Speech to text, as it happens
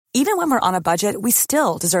Even when we're on a budget, we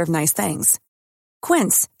still deserve nice things.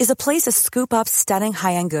 Quince is a place to scoop up stunning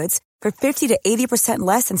high-end goods for 50 to 80%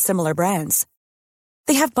 less than similar brands.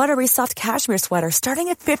 They have buttery soft cashmere sweaters starting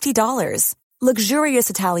at $50,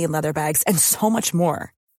 luxurious Italian leather bags, and so much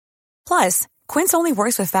more. Plus, Quince only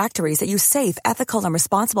works with factories that use safe, ethical, and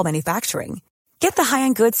responsible manufacturing. Get the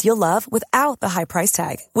high-end goods you'll love without the high price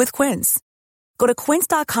tag with Quince. Go to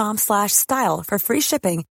quince.com/style for free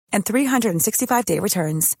shipping and 365-day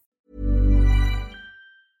returns.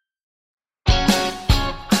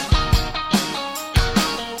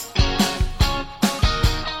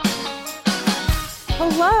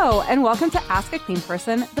 Hello, and welcome to Ask a Clean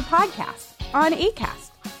Person, the podcast on Acast.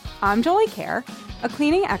 I'm Jolie Kerr, a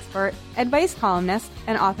cleaning expert, advice columnist,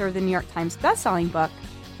 and author of the New York Times bestselling book,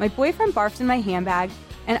 My Boyfriend Barfed in My Handbag,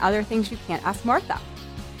 and Other Things You Can't Ask Martha.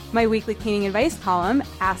 My weekly cleaning advice column,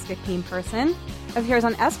 Ask a Clean Person, appears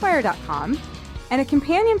on Esquire.com, and a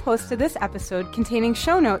companion post to this episode containing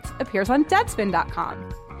show notes appears on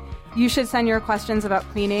Deadspin.com. You should send your questions about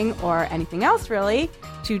cleaning or anything else, really,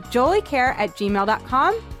 to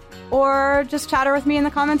joliecare@gmail.com or just chatter with me in the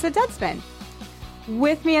comments at Deadspin.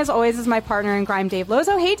 With me, as always, is my partner in crime, Dave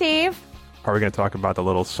Lozo. Hey, Dave. Are we going to talk about the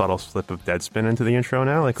little subtle slip of Deadspin into the intro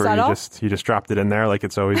now? Like, or subtle? you just dropped it in there like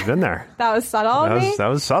it's always been there? That was subtle of me? That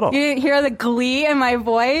was subtle. You didn't hear the glee in my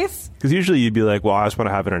voice? Because usually you'd be like, well, I just want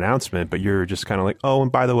to have an announcement, but you're just kind of like, oh, and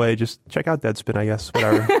by the way, just check out Deadspin, I guess,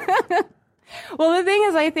 whatever. Well, the thing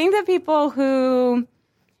is, I think that people who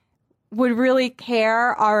would really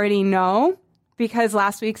care already know, because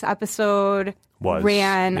last week's episode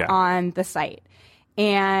ran on the site.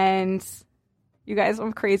 And you guys,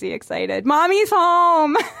 I'm crazy excited. Mommy's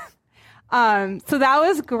home! So that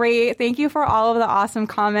was great. Thank you for all of the awesome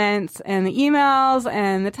comments and the emails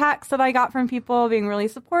and the texts that I got from people being really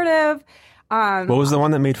supportive. What was the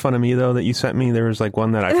one that made fun of me, though, that you sent me? There was like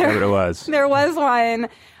one that I forget what it was. There was one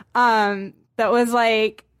that was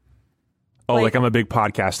like... Oh, like I'm a big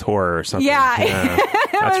podcast whore or something. Yeah. It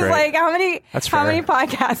was right. like, how many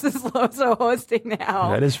podcasts is Lozo hosting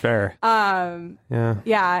now? That is fair.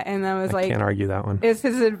 Yeah, and then was I like... can't argue that one. Is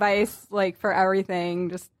his advice, like, for everything,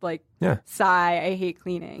 just like, sigh, I hate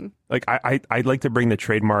cleaning. Like, I'd like to bring the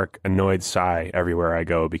trademark annoyed sigh everywhere I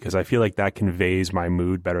go, because I feel like that conveys my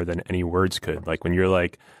mood better than any words could. Like, when you're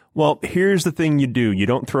like... Well, here's the thing you do. You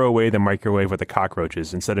don't throw away the microwave with the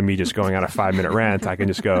cockroaches. Instead of me just going on a 5-minute rant, I can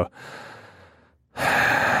just go...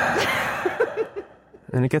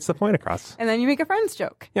 and it gets the point across. And then you make a friend's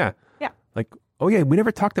joke. Yeah. Yeah. Like, oh yeah, we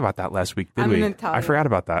never talked about that last week, did we? I forgot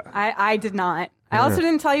about that. I did not. I also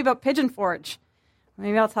didn't tell you about Pigeon Forge.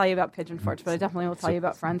 Maybe I'll tell you about Pigeon Forge, but I definitely will tell you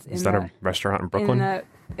about Friends. Is that a restaurant in Brooklyn?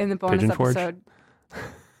 In the bonus Pigeon episode.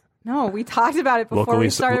 No, we talked about it before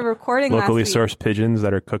we started recording last week. Locally sourced pigeons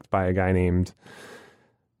that are cooked by a guy named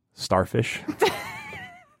Starfish.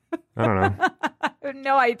 I don't know. I have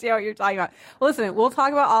no idea what you're talking about. Well, listen, we'll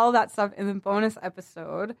talk about all of that stuff in the bonus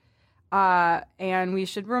episode. And we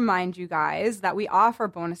should remind you guys that we offer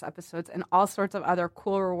bonus episodes and all sorts of other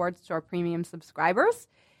cool rewards to our premium subscribers.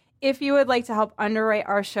 If you would like to help underwrite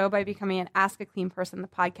our show by becoming an Ask a Clean Person, the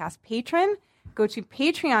podcast patron, go to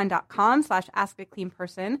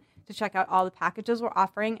patreon.com/askacleanperson to check out all the packages we're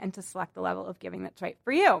offering and to select the level of giving that's right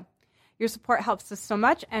for you. Your support helps us so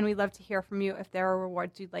much, and we'd love to hear from you if there are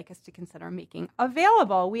rewards you'd like us to consider making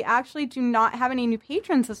available. We actually do not have any new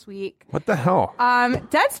patrons this week. What the hell?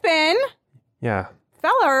 Deadspin. Yeah.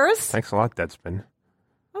 Fellers. Thanks a lot, Deadspin.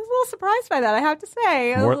 I was a little surprised by that, I have to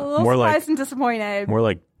say. I was a little surprised and disappointed. More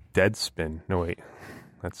like Deadspin. No, wait.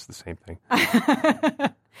 That's the same thing.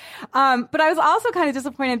 But I was also kind of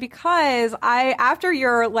disappointed because after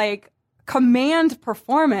your command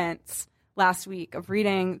performance last week of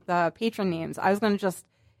reading the patron names, I was going to just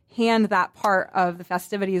hand that part of the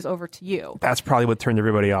festivities over to you. That's probably what turned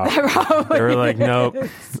everybody off. They were like, nope,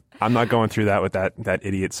 I'm not going through that with that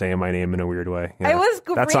idiot saying my name in a weird way. Yeah. It was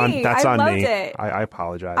great. That's on me. It. I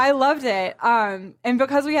apologize. I loved it. And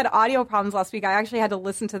because we had audio problems last week, I actually had to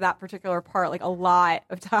listen to that particular part a lot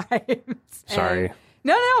of times. Sorry.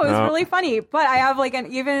 No, it was really funny. But I have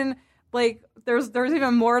there's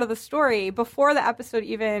even more to the story. Before the episode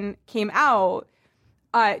even came out,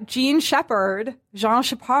 Jean Shepard, yeah,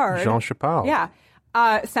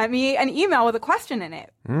 sent me an email with a question in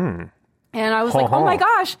it. And I was like, oh my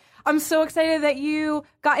gosh, I'm so excited that you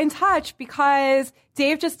got in touch because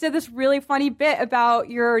Dave just did this really funny bit about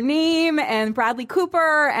your name and Bradley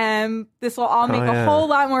Cooper, and this will all make a whole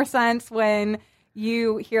lot more sense when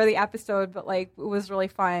you hear the episode, but it was really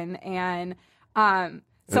fun. And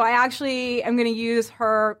so I actually am going to use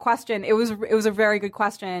her question. It was a very good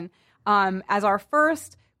question as our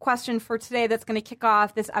first question for today that's going to kick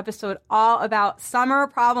off this episode all about summer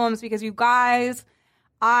problems because you guys,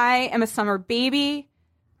 I am a summer baby.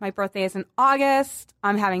 My birthday is in August.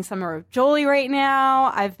 I'm having summer of Jolie right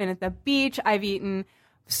now. I've been at the beach. I've eaten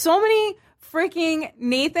so many freaking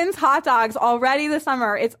Nathan's hot dogs already this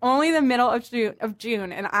summer. It's only the middle of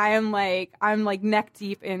June, and I'm like neck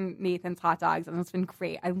deep in Nathan's hot dogs, and it's been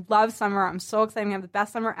great. I love summer. I'm so excited. We have the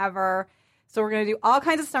best summer ever. So we're gonna do all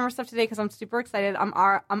kinds of summer stuff today because I'm super excited. I'm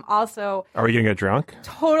also. Are we gonna get drunk?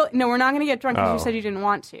 Totally. No, we're not gonna get drunk because you said you didn't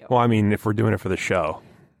want to. Well, I mean, if we're doing it for the show,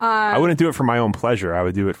 I wouldn't do it for my own pleasure. I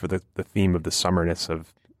would do it for the theme of the summerness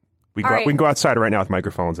of. We can go outside right now with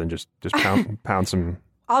microphones and just pound some.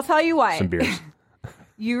 I'll tell you what. Some beers.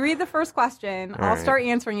 You read the first question. I'll start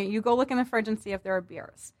answering it. You go look in the fridge and see if there are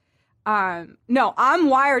beers. No, I'm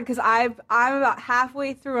wired because I'm about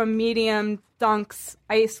halfway through a medium Dunks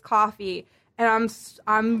iced coffee, and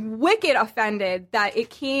I'm wicked offended that it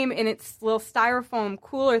came in its little styrofoam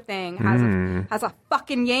cooler thing has a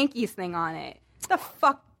fucking Yankees thing on it. Get the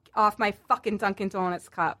fuck off my fucking Dunkin' Donuts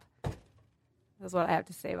cup. That's what I have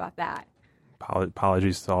to say about that.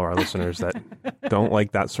 Apologies to all our listeners that don't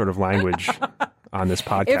like that sort of language on this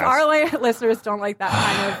podcast. If our listeners don't like that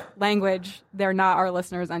kind of language, they're not our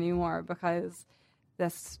listeners anymore because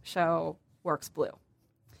this show works blue.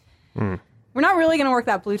 We're not really going to work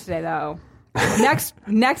that blue today, though.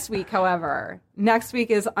 Next week, however,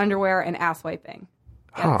 is underwear and ass wiping.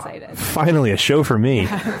 Get excited. Finally, a show for me.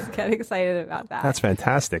 Get excited about that. That's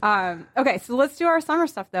fantastic. Okay, so let's do our summer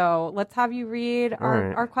stuff, though. Let's have you read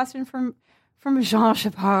our question from Jean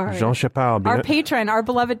Chapard. Jean Chapard. Our patron, our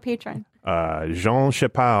beloved patron. Jean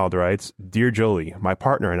Chapard writes, Dear Jolie, my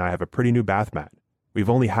partner and I have a pretty new bath mat. We've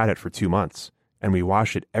only had it for 2 months, and we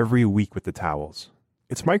wash it every week with the towels.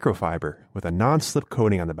 It's microfiber with a non-slip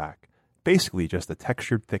coating on the back. Basically just a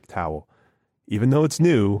textured thick towel. Even though it's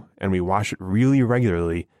new and we wash it really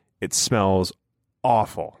regularly, it smells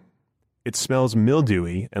awful. It smells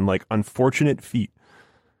mildewy and like unfortunate feet.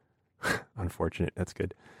 Unfortunate, that's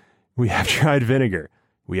good. We have tried vinegar.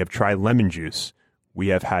 We have tried lemon juice. We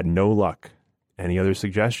have had no luck. Any other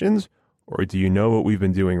suggestions? Or do you know what we've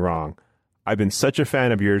been doing wrong? I've been such a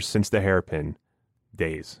fan of yours since the hairpin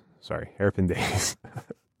days.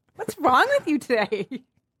 What's wrong with you today?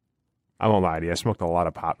 I won't lie to you. I smoked a lot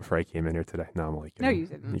of pot before I came in here today. No, I'm only kidding. No, you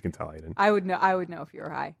didn't. You can tell I didn't. I would know if you were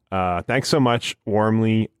high. Thanks so much.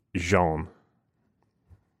 Warmly, Jean.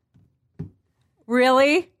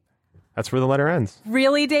 Really? That's where the letter ends.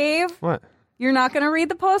 Really, Dave? What? You're not going to read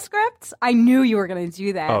the postscripts? I knew you were going to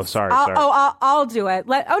do that. Oh, sorry. I'll do it.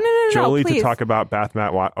 No, Jolie, please. to talk about bath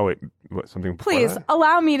mat. Oh, wait. What, something before Please, that?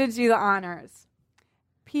 allow me to do the honors.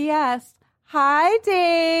 P.S. Hi,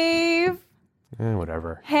 Dave.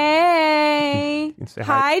 Whatever. Hey.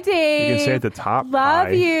 Hi, Dave. You can say at the top. Love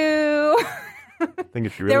hi. you. I think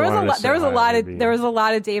if you really there was a lot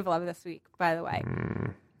of Dave love this week, by the way.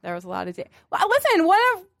 There was a lot of Dave. Well, listen, one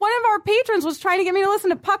of our patrons was trying to get me to listen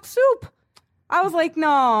to Puck Soup. I was like,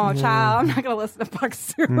 no, child, I'm not going to listen to Puck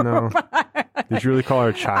Soup. No. Did you really call her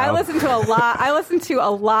a child? I listened to a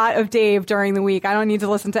lot of Dave during the week. I don't need to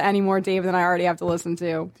listen to any more Dave than I already have to listen to.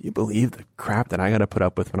 Do you believe the crap that I got to put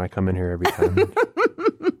up with when I come in here every time?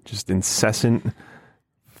 Just incessant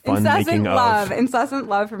incessant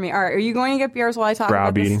love for me. All right, are you going to get beers while I talk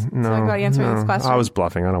about this? No, about answering this question? I was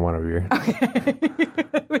bluffing. I don't want a beer.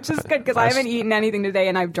 Okay, which is good because I haven't eaten anything today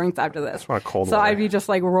and I've drinks after this. I want a cold so water. I'd be just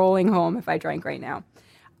like rolling home if I drank right now.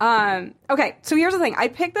 Okay, so here's the thing. I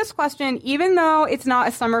picked this question even though it's not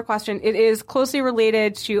a summer question. It is closely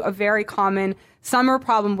related to a very common summer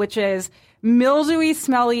problem, which is mildewy,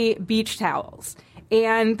 smelly beach towels.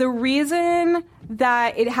 And the reason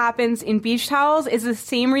that it happens in beach towels is the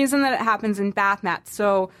same reason that it happens in bath mats.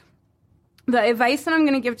 So the advice that I'm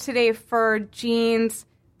going to give today for Jean's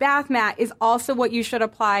bath mat is also what you should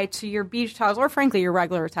apply to your beach towels or, frankly, your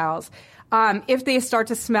regular towels if they start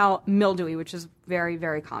to smell mildewy, which is very,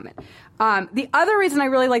 very common. The other reason I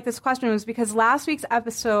really like this question was because last week's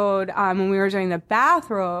episode, when we were doing the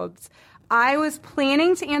bathrobes, I was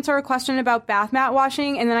planning to answer a question about bath mat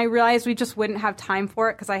washing, and then I realized we just wouldn't have time for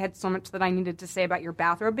it because I had so much that I needed to say about your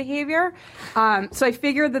bathrobe behavior. So I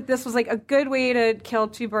figured that this was like a good way to kill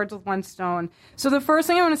two birds with one stone. So the first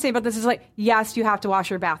thing I want to say about this is yes, you have to wash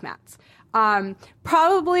your bath mats.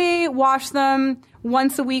 Probably wash them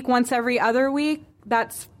once a week, once every other week.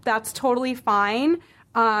 That's totally fine.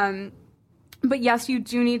 But yes, you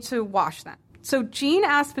do need to wash them. So Jean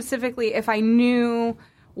asked specifically if I knew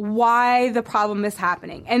why the problem is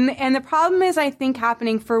happening. And the problem is, I think,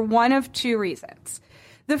 happening for one of two reasons.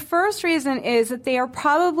 The first reason is that they are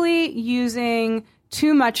probably using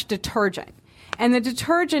too much detergent. and the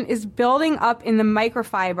detergent is building up in the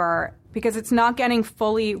microfiber because it's not getting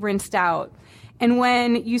fully rinsed out. And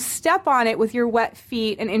when you step on it with your wet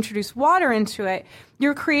feet and introduce water into it,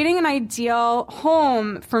 you're creating an ideal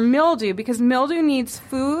home for mildew because mildew needs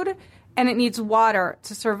food and it needs water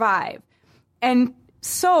to survive. And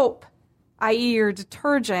soap, i.e. your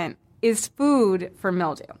detergent, is food for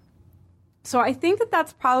mildew. So I think that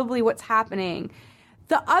that's probably what's happening.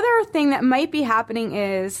 The other thing that might be happening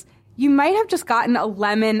is you might have just gotten a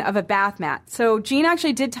lemon of a bath mat. So Jean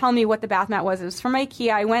actually did tell me what the bath mat was. It was from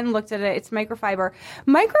IKEA. I went and looked at it. It's microfiber.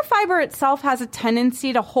 Microfiber itself has a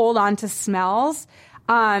tendency to hold on to smells.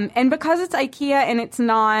 And because it's IKEA and it's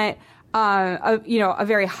not a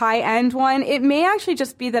very high-end one, it may actually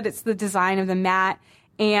just be that it's the design of the mat.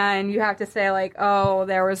 And you have to say, like, oh,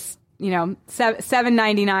 there was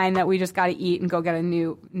 $7.99 that we just got to eat and go get a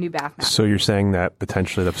new bath mat. So you're saying that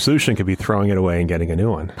potentially the solution could be throwing it away and getting a new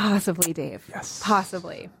one? Possibly, Dave. Yes.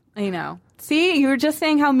 Possibly. See, you were just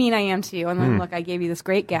saying how mean I am to you, and then look, I gave you this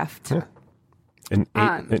great gift. Yeah. An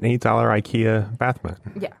 $8 IKEA bath mat.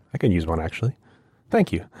 Yeah. I could use one, actually.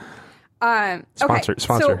 Thank you. Sponsor.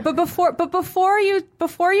 So, but before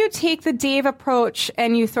you take the Dave approach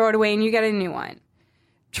and you throw it away and you get a new one,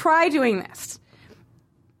 try doing this.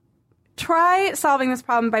 Try solving this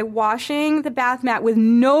problem by washing the bath mat with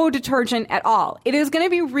no detergent at all. It is going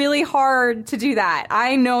to be really hard to do that.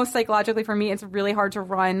 I know psychologically for me, it's really hard to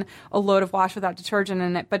run a load of wash without detergent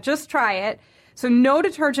in it, but just try it. So no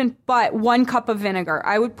detergent, but 1 cup of vinegar.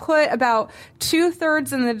 I would put about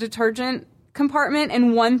 2/3 in the detergent compartment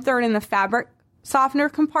and 1/3 in the fabric softener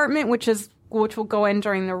compartment, which will go in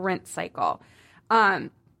during the rinse cycle.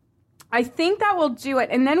 I think that will do it.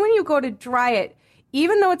 And then when you go to dry it,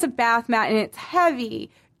 even though it's a bath mat and it's heavy,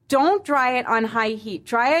 don't dry it on high heat.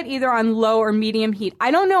 Dry it either on low or medium heat.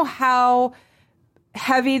 I don't know how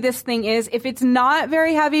heavy this thing is. If it's not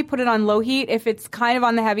very heavy, put it on low heat. If it's kind of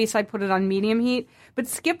on the heavy side, put it on medium heat. But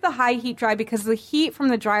skip the high heat dry because the heat from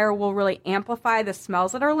the dryer will really amplify the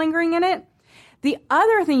smells that are lingering in it. The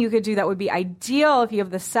other thing you could do that would be ideal if you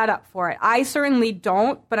have the setup for it, I certainly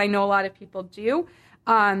don't, but I know a lot of people do,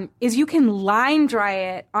 is you can line dry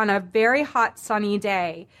it on a very hot, sunny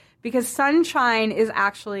day because sunshine is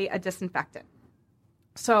actually a disinfectant.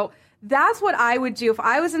 So that's what I would do. If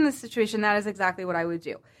I was in this situation, that is exactly what I would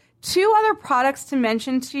do. 2 other products to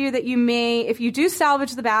mention to you that you may, if you do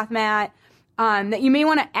salvage the bath mat, that you may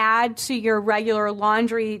want to add to your regular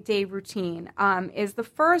laundry day routine is the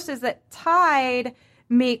first is that Tide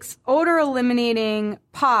makes odor eliminating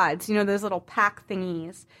pods, those little pack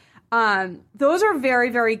thingies. Those are very,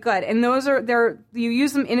 very good. And you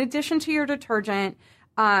use them in addition to your detergent.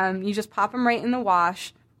 You just pop them right in the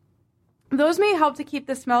wash. Those may help to keep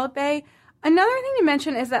the smell at bay. Another thing to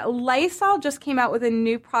mention is that Lysol just came out with a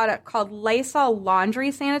new product called Lysol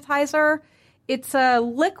Laundry Sanitizer. It's a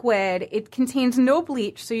liquid. It contains no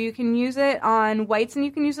bleach, so you can use it on whites and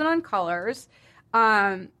you can use it on colors.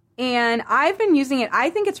 And I've been using it. I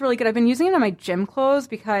think it's really good. I've been using it on my gym clothes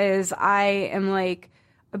because I am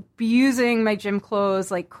abusing my gym clothes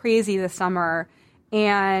like crazy this summer,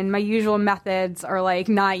 and my usual methods are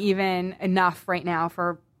not even enough right now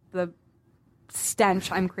for the stench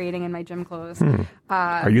I'm creating in my gym clothes.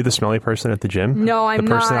 Are you the smelly person at the gym? No, I'm not.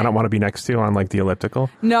 The person I don't want to be next to on the elliptical?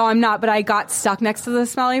 No, I'm not, but I got stuck next to the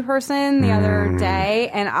smelly person the other day,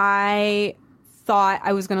 and I thought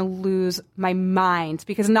I was going to lose my mind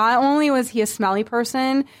because not only was he a smelly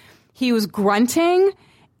person, he was grunting.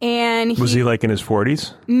 And was he in his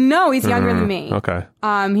 40s? No, he's younger than me. Okay.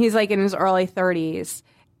 He's in his early 30s.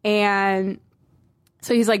 And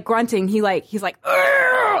so he's grunting. He's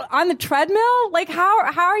on the treadmill?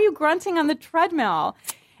 How are you grunting on the treadmill?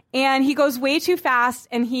 And he goes way too fast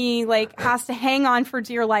and he has to hang on for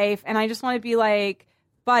dear life. And I just want to be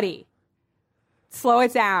buddy, slow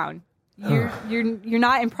it down. You're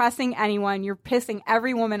not impressing anyone. You're pissing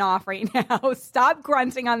every woman off right now. Stop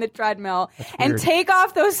grunting on the treadmill and take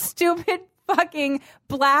off those stupid fucking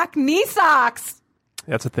black knee socks.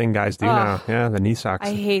 That's a thing guys do now. Yeah, the knee socks.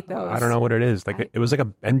 I hate those. I don't know what it is. It was a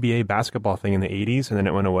NBA basketball thing in the 80s, and then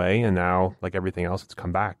it went away, and now, everything else, it's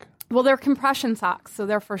come back. Well, they're compression socks, so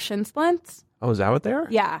they're for shin splints. Oh, is that what they are?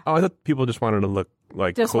 Yeah. Oh, I thought people just wanted to look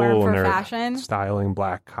just cool for and they're fashion. Styling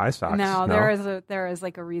black high socks. No, there is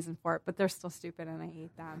a reason for it, but they're still stupid and I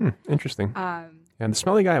hate them. Interesting. And the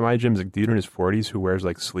smelly guy at my gym is a dude in his 40s who wears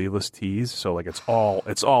sleeveless tees, so it's all out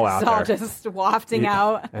there. It's all just wafting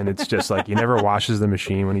out. And it's just he never washes the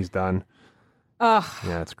machine when he's done. Ugh.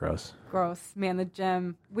 Yeah, it's gross. Gross, man. The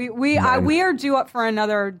gym. We are due up for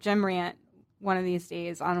another gym rant one of these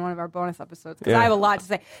days on one of our bonus episodes because I have a lot to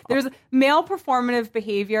say. There's male performative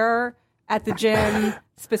behavior at the gym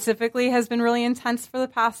specifically has been really intense for the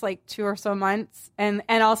past like 2 or so months. And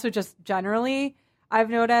also just generally, I've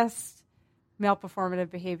noticed male performative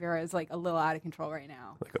behavior is like a little out of control right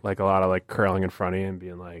now. Like a lot of like curling in front of you and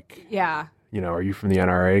being like, yeah. Are you from the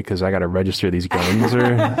NRA? Because I got to register these guns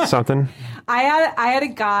or something. I had a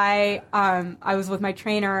guy, I was with my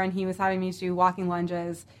trainer and he was having me do walking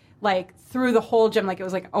lunges like through the whole gym, like it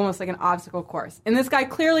was like almost like an obstacle course. And this guy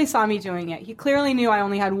clearly saw me doing it. He clearly knew I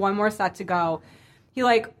only had one more set to go. He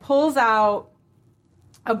like pulls out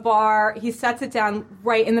a bar, he sets it down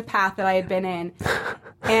right in the path that I had been in.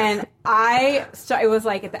 And it was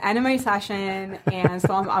like at the end of my session, and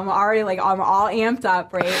so I'm already like, I'm all amped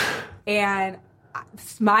up, right? And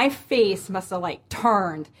my face must have like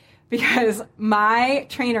turned because my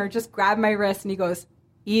trainer just grabbed my wrist and he goes,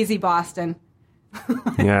 "Easy, Boston."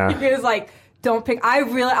 Yeah. He was like, "Don't pick."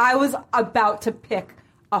 I was about to pick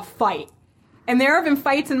a fight. And there have been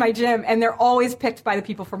fights in my gym, and they're always picked by the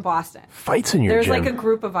people from Boston. Fights in your There's gym? There's like a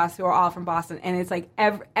group of us who are all from Boston, and it's like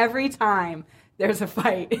every time there's a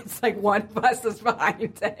fight, it's like one of us is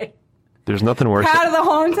behind it. There's nothing worse. Proud of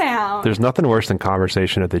the hometown. There's nothing worse than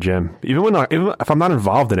conversation at the gym. Even if I'm not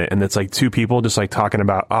involved in it, and it's like two people just like talking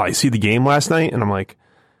about, "Oh, I see the game last night," and I'm like,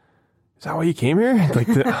 "Is that why you came here? Like,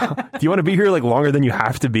 do you want to be here like longer than you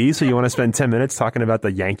have to be? So you want to spend 10 minutes talking about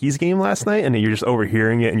the Yankees game last night, and then you're just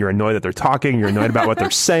overhearing it, and you're annoyed that they're talking, and you're annoyed about what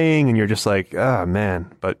they're saying, and you're just like, oh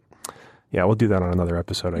man." But yeah, we'll do that on another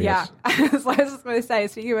episode, I guess. I was just going to say,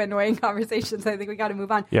 speaking of annoying conversations, I think we got to move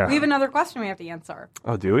on. Yeah. We have another question we have to answer.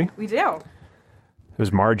 Oh, do we? We do. It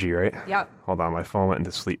was Margie, right? Yep. Hold on, my phone went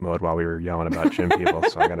into sleep mode while we were yelling about gym people,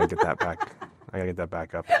 so I got to get that back. I got to get that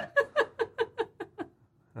back up.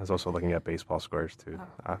 I was also looking at baseball scores, too.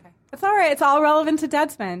 Oh, okay. It's all right. It's all relevant to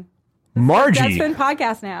Deadspin. Margie! Deadspin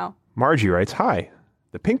podcast now. Margie writes, "Hi.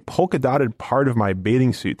 The pink polka-dotted part of my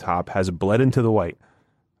bathing suit top has bled into the white.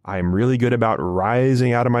 I am really good about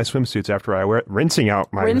rising out of my swimsuits after I wear it. Rising out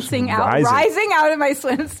of my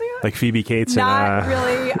swimsuit. Like Phoebe Cates Not in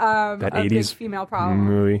really that a 80s big female problem.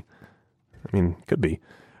 movie. I mean, could be.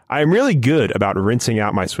 I am really good about rinsing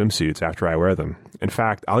out my swimsuits after I wear them. In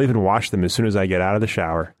fact, I'll even wash them as soon as I get out of the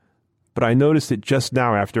shower. But I noticed it just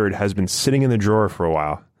now after it has been sitting in the drawer for a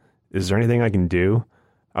while. Is there anything I can do?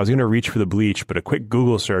 I was going to reach for the bleach, but a quick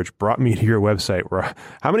Google search brought me to your website.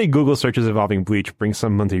 How many Google searches involving bleach bring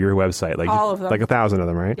someone to your website? Like all of them. Like 1,000 of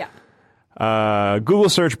them, right? Yeah. Google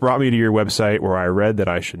search brought me to your website where I read that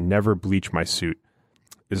I should never bleach my suit.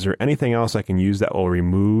 Is there anything else I can use that will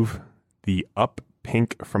remove the up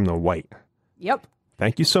pink from the white? Yep.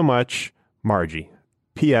 Thank you so much, Margie.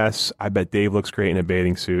 P.S. I bet Dave looks great in a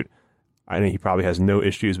bathing suit. I think he probably has no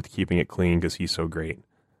issues with keeping it clean because he's so great.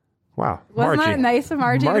 Wow, Wasn't Margie. that nice of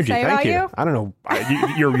Margie to say about you? I don't know.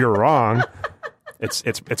 You're wrong.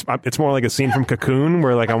 It's more like a scene from Cocoon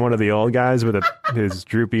where like I'm one of the old guys with his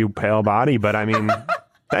droopy pale body. But I mean,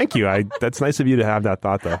 thank you. That's nice of you to have that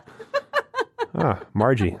thought, though.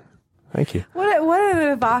 Margie, thank you. What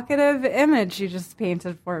an evocative image you just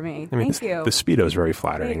painted for me. I mean, Thank you. The Speedo is very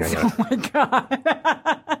flattering. I guess. Oh my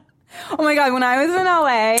god. Oh my god, when I was in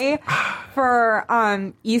LA for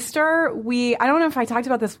Easter, I don't know if I talked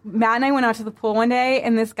about this. Matt and I went out to the pool one day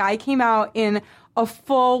and this guy came out in a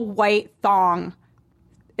full white thong.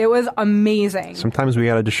 It was amazing. Sometimes we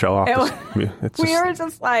gotta just show off. We were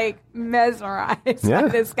just like mesmerized by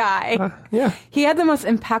this guy. Yeah. He had the most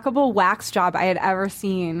impeccable wax job I had ever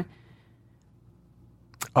seen.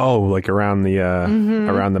 Oh, like around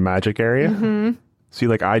the magic area? Mm-hmm. See,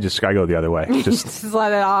 like I go the other way. Just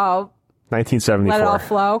let it all 1974. Let it all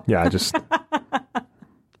flow. Yeah, just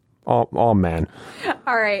all man.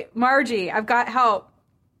 All right, Margie, I've got help.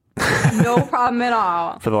 No problem at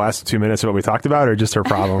all. For the last 2 minutes of what we talked about, or just her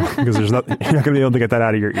problem? Because you're not going to be able to get that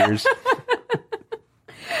out of your ears.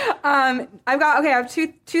 I have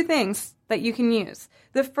two things that you can use.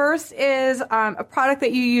 The first is a product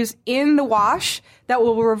that you use in the wash that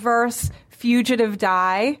will reverse fugitive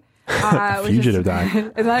dye. Fugitive dye.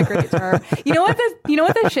 Isn't that a great term? You know what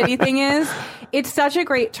the shitty thing is? It's such a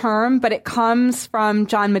great term, but it comes from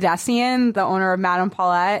John Medesian, the owner of Madame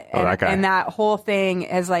Paulette. And, that guy. And that whole thing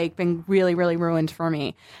has like been really, really ruined for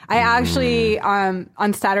me. I actually, on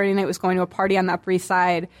Saturday night was going to a party on the Upper East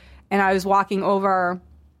Side, and I was walking over,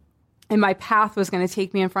 and my path was going to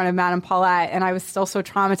take me in front of Madame Paulette, and I was still so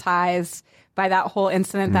traumatized by that whole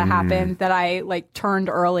incident that happened that I like turned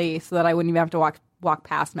early so that I wouldn't even have to walk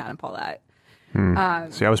past Madame Paulette.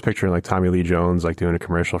 See, I was picturing like Tommy Lee Jones like doing a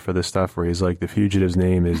commercial for this stuff where he's like, the fugitive's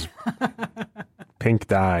name is Pink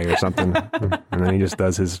Dye or something. And then he just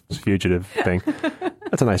does his fugitive thing.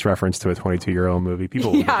 That's a nice reference to a 22-year-old movie.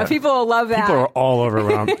 People people will love that. People are all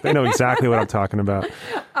over it. They know exactly what I'm talking about.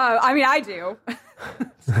 I mean, I do.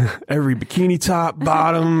 Every bikini top,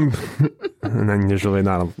 bottom, and then usually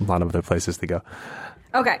not a lot of other places to go.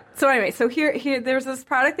 Okay, so anyway, so here, there's this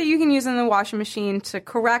product that you can use in the washing machine to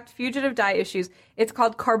correct fugitive dye issues. It's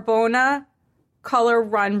called Carbona Color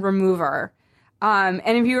Run Remover. And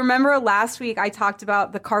if you remember last week, I talked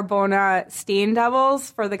about the Carbona stain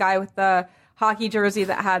devils for the guy with the hockey jersey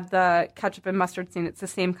that had the ketchup and mustard stain. It's the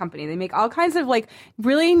same company. They make all kinds of like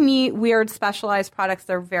really neat, weird, specialized products.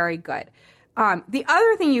 They're very good. The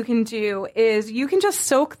other thing you can do is you can just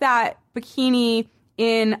soak that bikini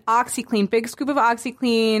in OxiClean, big scoop of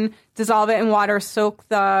OxiClean, dissolve it in water, soak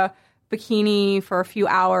the bikini for a few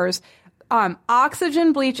hours.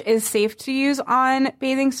 Oxygen bleach is safe to use on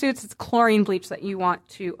bathing suits. It's chlorine bleach that you want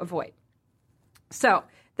to avoid. So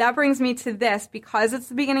that brings me to this. Because it's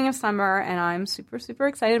the beginning of summer and I'm super, super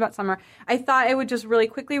excited about summer, I thought I would just really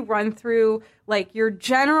quickly run through like your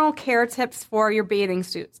general care tips for your bathing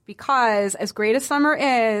suits. Because as great as summer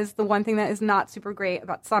is, the one thing that is not super great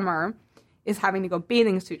about summer is having to go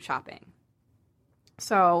bathing suit shopping.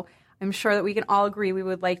 So I'm sure that we can all agree we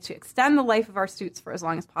would like to extend the life of our suits for as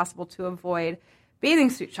long as possible to avoid bathing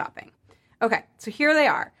suit shopping. Okay, so here they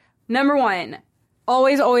are. Number one,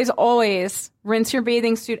 always, always, always rinse your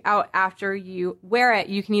bathing suit out after you wear it.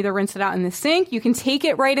 You can either rinse it out in the sink. You can take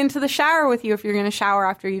it right into the shower with you if you're going to shower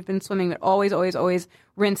after you've been swimming, but always, always, always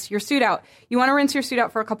rinse your suit out. You want to rinse your suit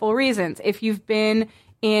out for a couple of reasons. If you've been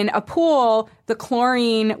in a pool, the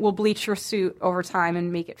chlorine will bleach your suit over time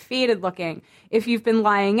and make it faded looking. If you've been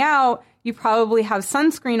lying out, you probably have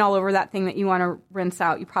sunscreen all over that thing that you want to rinse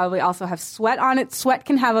out. You probably also have sweat on it. Sweat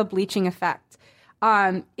can have a bleaching effect.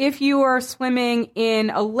 If you are swimming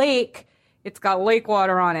in a lake, it's got lake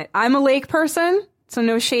water on it. I'm a lake person, so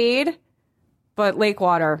no shade, but lake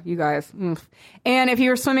water, you guys. And if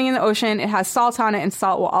you're swimming in the ocean, it has salt on it, and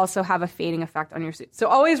salt will also have a fading effect on your suit. So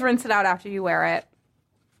always rinse it out after you wear it.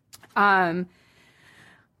 Hand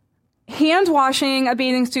washing a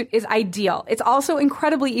bathing suit is ideal. It's also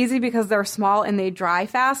incredibly easy because they're small and they dry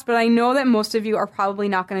fast, but I know that most of you are probably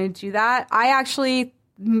not going to do that. I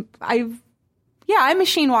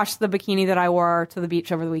machine washed the bikini that I wore to the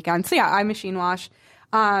beach over the weekend. So yeah, I machine wash.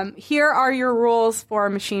 Here are your rules for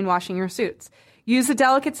machine washing your suits. Use a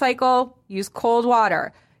delicate cycle, use cold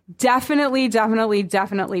water. Definitely, definitely,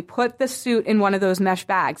 definitely put the suit in one of those mesh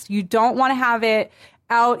bags. You don't want to have it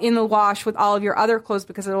out in the wash with all of your other clothes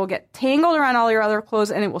because it will get tangled around all your other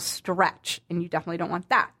clothes and it will stretch, and you definitely don't want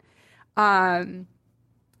that.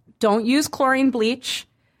 Don't use chlorine bleach.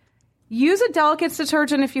 Use a Delicates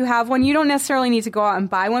detergent if you have one. You don't necessarily need to go out and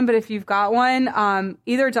buy one, but if you've got one,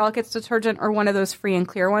 either Delicates detergent or one of those free and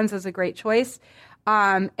clear ones is a great choice.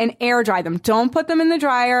 And air dry them. Don't put them in the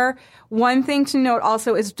dryer. One thing to note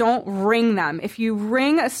also is don't wring them. If you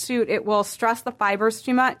wring a suit, it will stress the fibers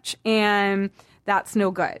too much, and that's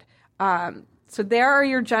no good. So there are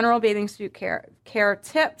your general bathing suit care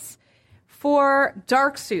tips. For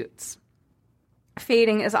dark suits,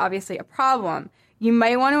 fading is obviously a problem. You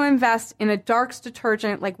might want to invest in a darks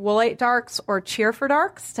detergent like Woolite Darks or Cheer for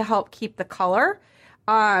Darks to help keep the color.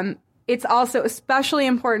 It's also especially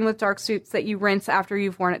important with dark suits that you rinse after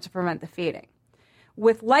you've worn it to prevent the fading.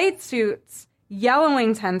 With light suits,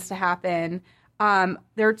 yellowing tends to happen.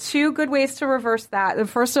 There are two good ways to reverse that.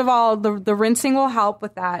 First of all, the rinsing will help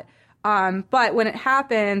with that. But when it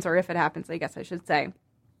happens, or if it happens, I guess I should say,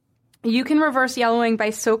 you can reverse yellowing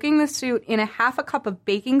by soaking the suit in a half a cup of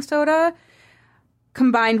baking soda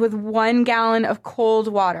combined with 1 gallon of cold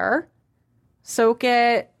water. Soak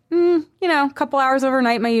it, a couple hours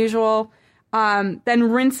overnight, my usual. Then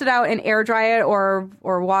rinse it out and air dry it or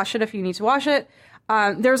wash it if you need to wash it.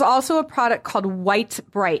 There's also a product called White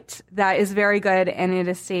Bright that is very good, and it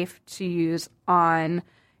is safe to use on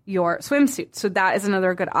your swimsuit. So that is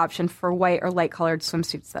another good option for white or light-colored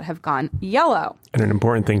swimsuits that have gone yellow. And an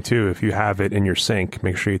important thing, too, if you have it in your sink,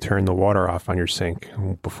 make sure you turn the water off on your sink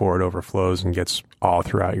before it overflows and gets all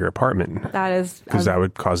throughout your apartment. That is... Because that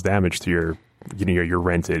would cause damage to your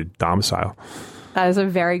rented domicile. That is a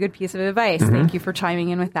very good piece of advice. Mm-hmm. Thank you for chiming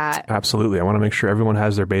in with that. Absolutely. I want to make sure everyone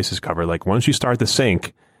has their bases covered. Like, once you start the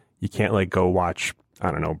sink, you can't, go watch,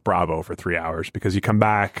 Bravo for 3 hours because you come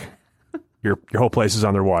back... Your whole place is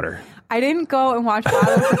underwater. I didn't go and watch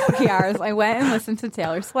Bravo for 3 hours. I went and listened to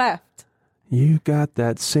Taylor Swift. You got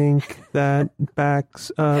that sink that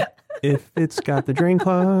backs up. If it's got the drain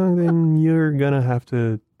clog, then you're going to have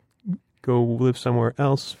to go live somewhere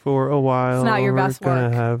else for a while. It's not your best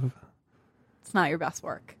work. It's not your best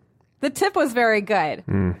work. The tip was very good.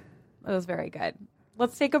 It was very good.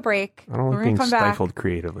 let's take a break. I don't like being stifled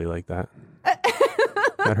creatively like that.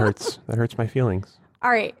 That hurts. That hurts my feelings.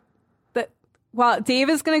 All right. Well, Dave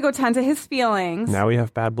is going to go tend to his feelings. Now we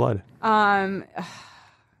have bad blood.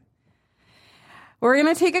 We're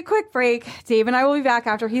going to take a quick break. Dave and I will be back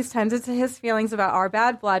after he's tended to his feelings about our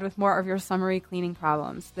bad blood with more of your summery cleaning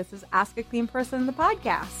problems. This is Ask a Clean Person, the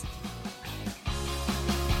podcast.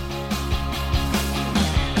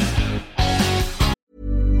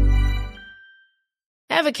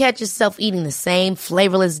 Ever catch yourself eating the same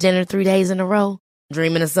flavorless dinner 3 days in a row?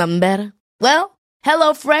 Dreaming of something better? Well,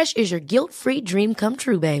 HelloFresh is your guilt-free dream come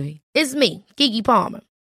true, baby. It's me, Keke Palmer.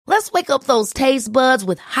 Let's wake up those taste buds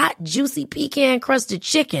with hot, juicy pecan-crusted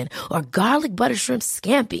chicken or garlic butter shrimp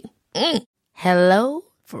scampi. Hello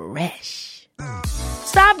Fresh.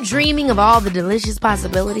 Stop dreaming of all the delicious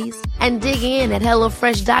possibilities and dig in at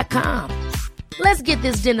HelloFresh.com. Let's get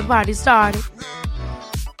this dinner party started.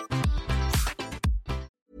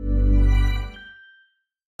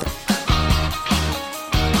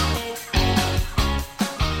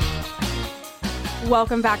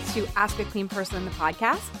 Welcome back to Ask a Clean Person, the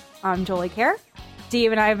podcast. I'm Jolie Kerr.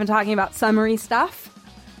 Dave and I have been talking about summery stuff.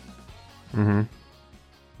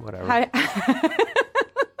 Whatever.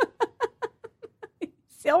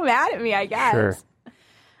 Still mad at me, I guess. Sure.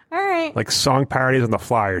 All right. Like song parodies on the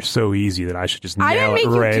fly are so easy that I should just nail it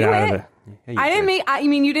right out of the... Yeah, I didn't make... I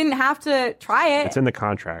mean, you didn't have to try it. It's in the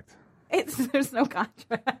contract. There's no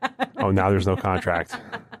contract. Oh, now there's no contract.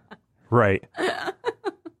 Right.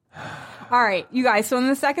 All right, you guys. So in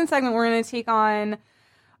the second segment, we're going to take on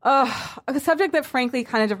a subject that frankly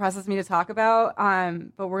kind of depresses me to talk about,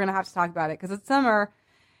 but we're going to have to talk about it because it's summer,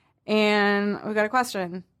 and we've got a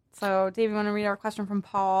question. So, Dave, you want to read our question from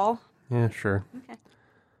Paul? Yeah, sure. Okay.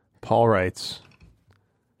 Paul writes,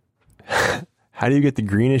 how do you get the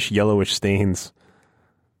greenish, yellowish stains?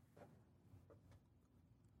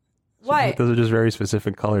 What? Those are just very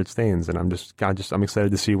specific colored stains, and I'm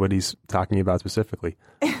excited to see what he's talking about specifically.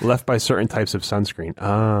 Left by certain types of sunscreen.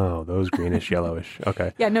 Oh, those greenish, yellowish.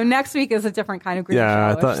 Okay. Yeah, no, next week is a different kind of greenish,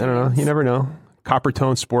 yeah, yellowish. I don't know. You never know. Copper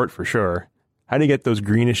tone sport for sure. How do you get those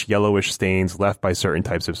greenish, yellowish stains left by certain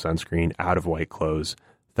types of sunscreen out of white clothes?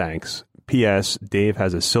 Thanks. P.S. Dave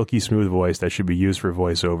has a silky smooth voice that should be used for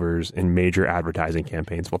voiceovers in major advertising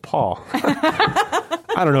campaigns. Well, Paul,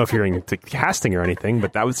 I don't know if you're into casting or anything,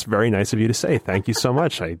 but that was very nice of you to say. Thank you so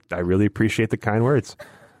much. I really appreciate the kind words.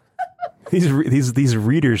 These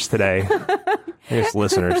readers today, I guess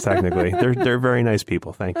listeners technically, they're very nice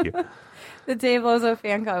people. Thank you. The Dave Lozo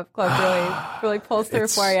fan club really pulls through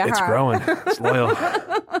for you. It's growing. It's loyal.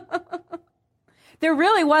 There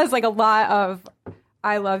really was like a lot of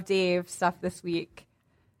I love Dave stuff this week.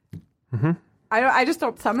 Mm-hmm. I just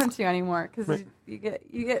don't summon to you anymore because you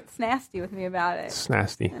get snasty with me about it.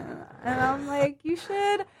 Snasty. And I'm like, you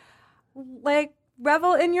should like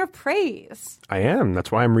revel in your praise. I am.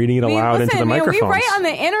 That's why I'm reading it aloud into the microphones. We write on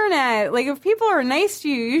the internet. Like if people are nice to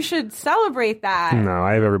you, you should celebrate that. No,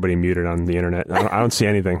 I have everybody muted on the internet. I don't see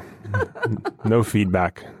anything. No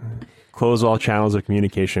feedback. Close all channels of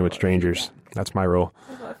communication with strangers. That's my rule.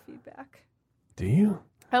 I love feedback. Do you?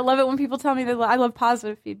 I love it when people tell me I love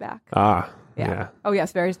positive feedback. Yeah. Oh,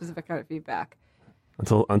 yes, very specific kind of feedback.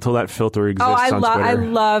 Until that filter exists on Twitter. I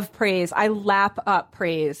love praise. I lap up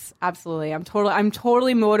praise. Absolutely. I'm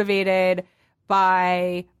totally motivated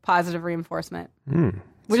by positive reinforcement,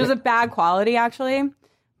 which is a bad quality actually,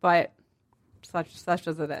 but such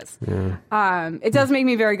as it is. Yeah. It does make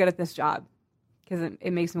me very good at this job because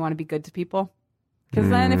it makes me want to be good to people. Because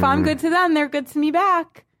then if I'm good to them, they're good to me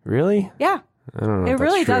back. Really? Yeah. I don't know. It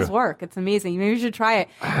really does work. It's amazing. Maybe you should try it.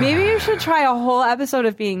 Maybe you should try a whole episode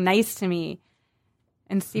of being nice to me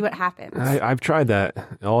and see what happens. I've tried that.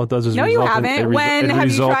 All it does is no, you haven't. When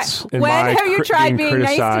have you tried being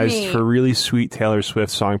nice to me? For really sweet Taylor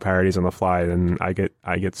Swift song parodies on the fly, and I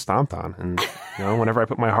get stomped on. And whenever I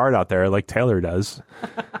put my heart out there, like Taylor does,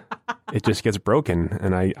 it just gets broken,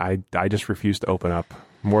 and I just refuse to open up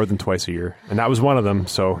more than twice a year, and that was one of them.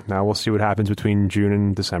 So now we'll see what happens between June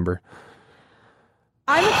and December.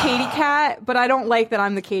 I'm a Katy cat, but I don't like that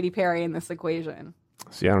I'm the Katy Perry in this equation.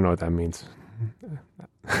 See, I don't know what that means.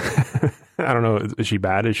 I don't know. Is she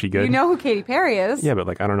bad? Is she good? You know who Katy Perry is. Yeah,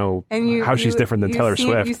 but I don't know how she's different than Taylor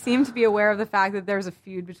Swift. You seem to be aware of the fact that there's a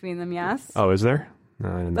feud between them, yes? Oh, is there? No,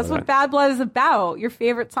 I didn't know That's what Bad Blood is about, your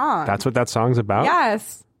favorite song. That's what that song's about?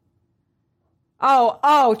 Yes.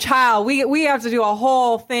 Oh, child, we have to do a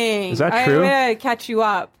whole thing. Is that true? I'm going to catch you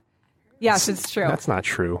up. Yes, it's true. That's not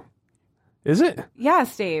true. Is it?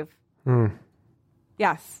 Yes, Dave.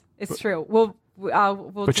 Yes, it's true. We'll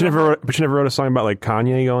but you never wrote a song about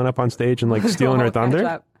Kanye going up on stage and stealing her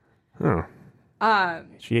thunder? Oh.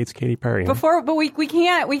 She hates Katy Perry. But we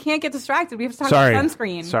can't get distracted. We have to talk about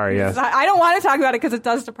sunscreen. Sorry, yes. I don't want to talk about it because it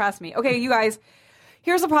does depress me. Okay, you guys,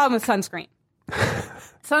 here's the problem with sunscreen.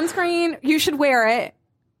 Sunscreen, you should wear it.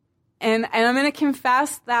 And I'm going to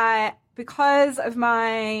confess that because of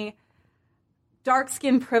my dark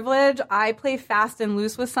skin privilege, I play fast and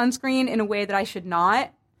loose with sunscreen in a way that I should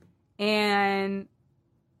not. And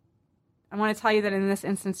I want to tell you that in this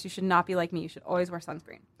instance, you should not be like me. You should always wear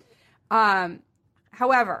sunscreen.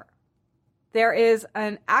 However, there is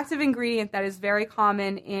an active ingredient that is very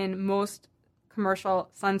common in most commercial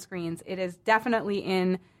sunscreens. It is definitely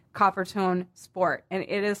in Coppertone Sport, and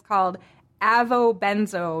it is called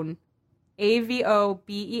avobenzone,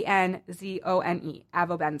 AVOBENZONE,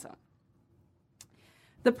 avobenzone.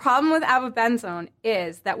 The problem with avobenzone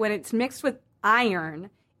is that when it's mixed with iron,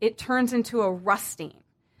 it turns into a rust stain.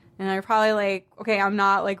 And you're probably like, okay, I'm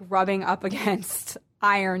not like rubbing up against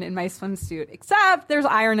iron in my swimsuit, except there's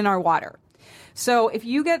iron in our water. So if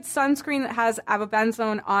you get sunscreen that has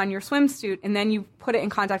avobenzone on your swimsuit and then you put it in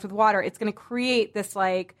contact with water, it's going to create this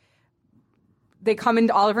like, they come in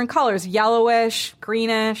all different colors, yellowish,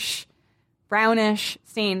 greenish, brownish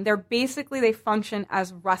stain. They function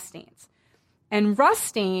as rust stains. And rust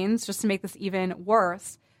stains, just to make this even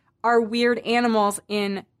worse, are weird animals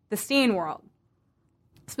in the stain world.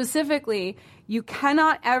 Specifically, you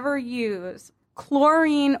cannot ever use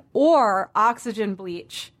chlorine or oxygen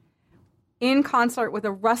bleach in concert with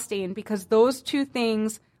a rust stain because those two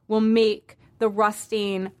things will make the rust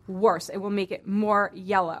stain worse. It will make it more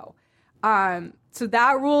yellow. So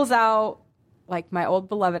that rules out like my old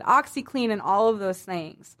beloved OxyClean and all of those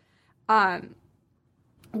things.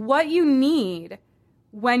 What you need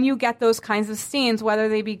when you get those kinds of stains, whether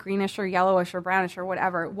they be greenish or yellowish or brownish or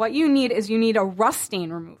whatever, what you need is a rust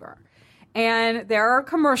stain remover. And there are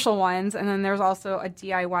commercial ones, and then there's also a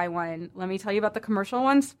DIY one. Let me tell you about the commercial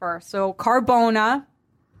ones first. So Carbona,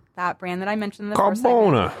 that brand that I mentioned in the first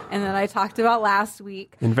segment, and that I talked about last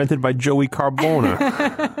week. Invented by Joey Carbona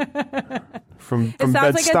from It sounds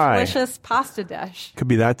Bed-Stuy. like a delicious pasta dish. Could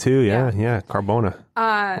be that too, yeah. Carbona.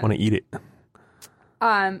 I want to eat it.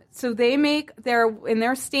 So they make in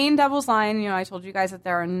their Stain Devils line, I told you guys that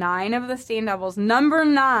there are 9 of the Stain Devils. Number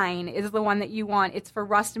 9 is the one that you want. It's for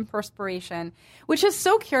rust and perspiration, which is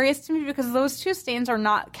so curious to me because those two stains are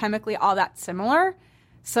not chemically all that similar.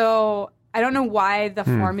 So I don't know why the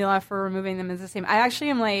formula for removing them is the same. I actually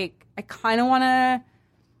am like, I kind of want to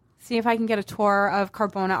see if I can get a tour of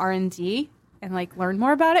Carbona R&D and like learn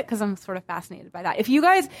more about it because I'm sort of fascinated by that. If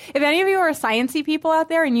any of you are sciencey people out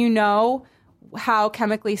there and you know how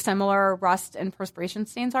chemically similar rust and perspiration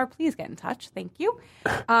stains are, please get in touch. Thank you.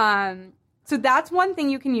 So that's one thing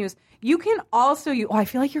you can use. You can also use, I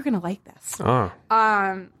feel like you're going to like this.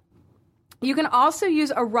 You can also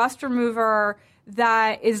use a rust remover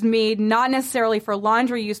that is made not necessarily for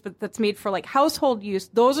laundry use, but that's made for like household use.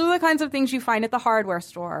 Those are the kinds of things you find at the hardware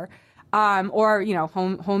store, or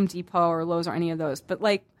Home Depot or Lowe's or any of those. But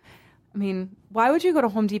like, I mean, why would you go to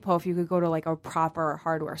Home Depot if you could go to like a proper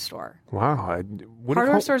hardware store? Wow.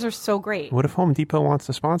 Hardware stores are so great. What if Home Depot wants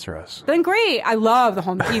to sponsor us? Then great. I love the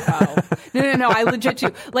Home Depot. No. I legit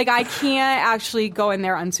do. Like, I can't actually go in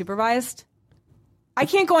there unsupervised. I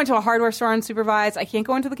can't go into a hardware store unsupervised. I can't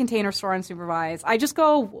go into the Container Store unsupervised. I just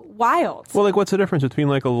go wild. Well, like, what's the difference between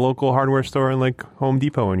like a local hardware store and like Home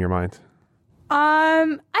Depot in your mind? I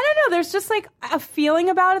don't know. There's just like a feeling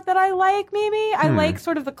about it that I like. Maybe I like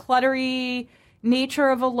sort of the cluttery nature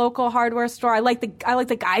of a local hardware store. I like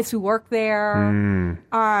the guys who work there.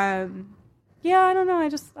 Yeah, I don't know.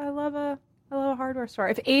 I love a hardware store.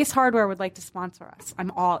 If Ace Hardware would like to sponsor us,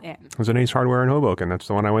 I'm all in. There's an Ace Hardware in Hoboken. That's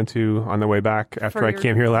the one I went to on the way back after I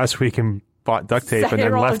came here last week and bought duct tape and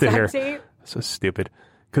then left it here. Tape? So stupid.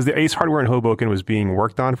 Because the Ace Hardware in Hoboken was being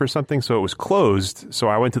worked on for something, so it was closed. So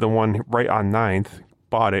I went to the one right on 9th,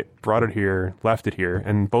 bought it, brought it here, left it here.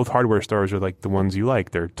 And both hardware stores are like the ones you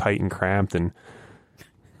like. They're tight and cramped and,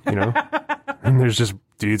 and there's just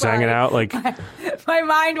dudes hanging out. Like my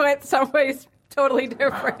mind went someplace totally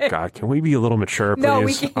different. God, can we be a little mature, please, no,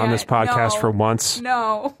 we can't. on this podcast for once?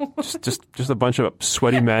 No. just a bunch of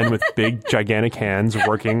sweaty men with big, gigantic hands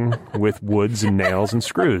working with woods and nails and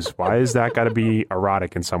screws. Why is that got to be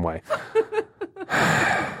erotic in some way?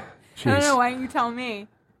 I don't know. Why don't you tell me?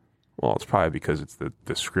 Well, it's probably because it's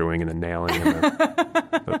the screwing and the nailing and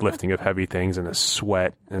the lifting of heavy things and the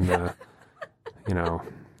sweat and the, a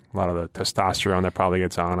lot of the testosterone that probably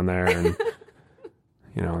gets on in there and...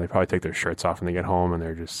 they probably take their shirts off when they get home and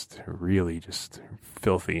they're just really just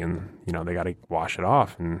filthy and, they got to wash it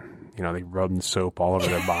off and, they rub soap all over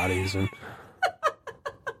their bodies and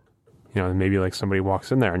You know, maybe like somebody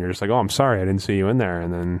walks in there and you're just like, oh, I'm sorry, I didn't see you in there.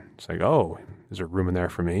 And then it's like, oh, is there room in there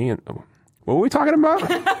for me? And what were we talking about?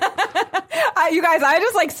 You guys, I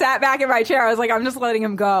just like sat back in my chair. I was like, I'm just letting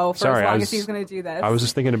him go for as long as he's going to do this. I was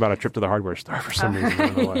just thinking about a trip to the hardware store for some reason. I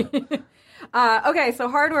don't know why. Okay, so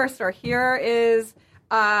hardware store. Here is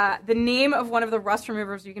the name of one of the rust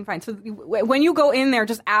removers you can find. So when you go in there,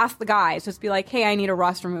 just ask the guys. Just be like, hey, I need a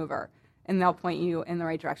rust remover. And they'll point you in the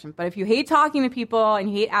right direction. But if you hate talking to people and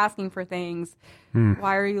you hate asking for things,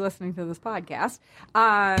 why are you listening to this podcast?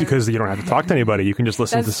 Because you don't have to talk to anybody. You can just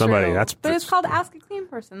listen to somebody. True. But it's called Ask a Clean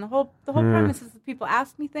Person. The whole premise is that people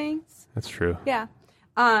ask me things. That's true. Yeah.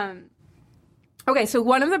 Okay, so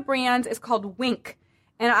one of the brands is called Wink.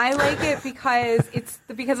 And I like it because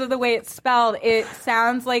because of the way it's spelled. It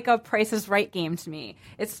sounds like a Price is Right game to me.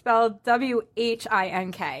 It's spelled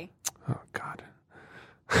WHINK. Oh, God.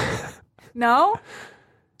 No?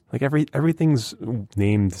 Like everything's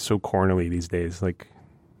named so cornily these days. Like,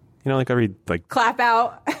 you know, like every like clap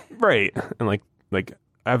out. Right. And like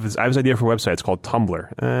I have this idea for a website. It's called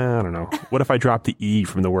Tumblr. I don't know. What if I drop the E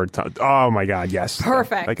from the word oh my God, yes.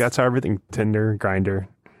 Perfect. Like that's how everything Tinder, Grindr,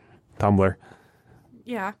 Tumblr.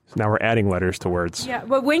 Yeah. So now we're adding letters to words. Yeah,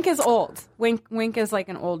 but Wink is old. Wink is like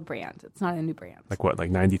an old brand. It's not a new brand. Like what, like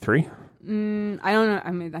 93? I don't know.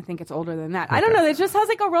 I mean, I think it's older than that. Okay. I don't know. It just has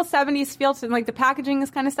like a real 70s feel to it. Like the packaging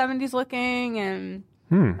is kind of 70s looking, and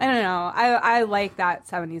I don't know. I like that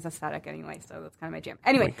 70s aesthetic anyway, so that's kind of my jam.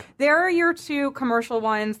 Anyway, Wink. There are your two commercial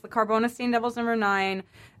ones, the Carbona Stain Devils No. 9,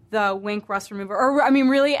 the Wink rust remover, or I mean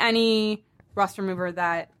really any rust remover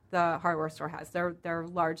that the hardware store has. They're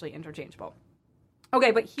largely interchangeable.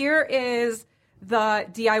 Okay, but here is the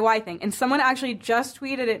DIY thing. And someone actually just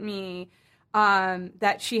tweeted at me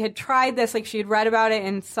that she had tried this, like she had read about it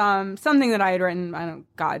in something that I had written.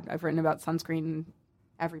 I've written about sunscreen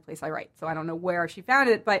every place I write, so I don't know where she found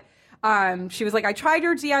it. But she was like, I tried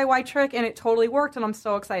your DIY trick and it totally worked, and I'm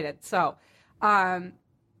so excited. So the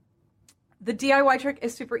DIY trick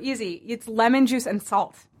is super easy. It's lemon juice and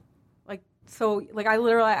salt. I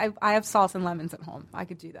have salt and lemons at home. I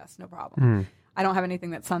could do this, no problem. I don't have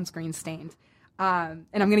anything that's sunscreen stained. And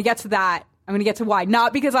I'm going to get to that. I'm going to get to why.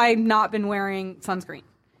 Not because I've not been wearing sunscreen,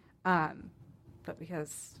 but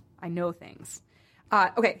because I know things.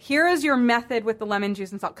 Okay, here is your method with the lemon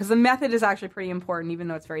juice and salt, because the method is actually pretty important, even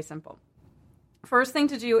though it's very simple. First thing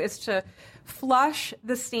to do is to flush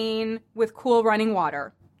the stain with cool running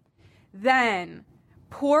water. Then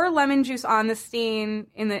pour lemon juice on the stain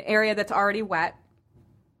in the area that's already wet.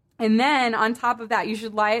 And then on top of that, you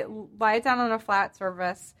should lie it down on a flat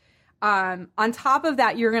surface. On top of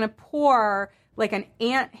that, you're going to pour like an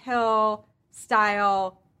anthill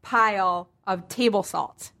style pile of table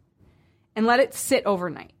salt and let it sit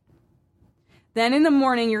overnight. Then in the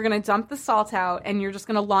morning, you're going to dump the salt out and you're just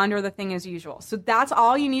going to launder the thing as usual. So that's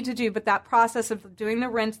all you need to do. But that process of doing the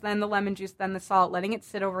rinse, then the lemon juice, then the salt, letting it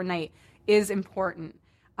sit overnight is important.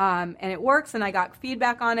 And it works, and I got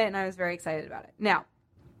feedback on it, and I was very excited about it. Now,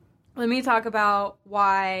 let me talk about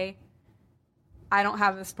why I don't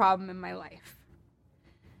have this problem in my life,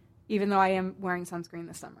 even though I am wearing sunscreen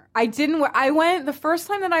this summer. The first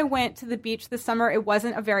time that I went to the beach this summer, it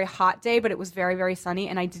wasn't a very hot day, but it was very, very sunny,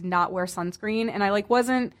 and I did not wear sunscreen, and I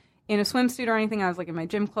wasn't in a swimsuit or anything. I was in my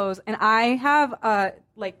gym clothes, and I have a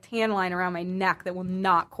tan line around my neck that will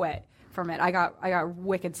not quit from it. I got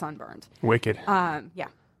wicked sunburned. Wicked. Yeah.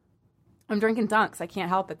 I'm drinking Dunks. I can't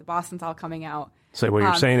help it. The Boston's all coming out. So what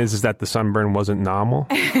you're saying is that the sunburn wasn't normal?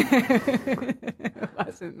 It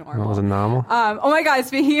wasn't normal. It wasn't normal? Oh my God,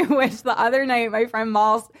 speaking of which, the other night my friend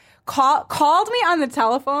Malls called me on the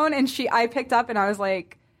telephone, and I picked up and I was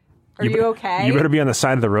like, are you okay? You better be on the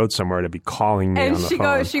side of the road somewhere to be calling me on the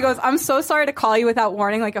phone. She goes, I'm so sorry to call you without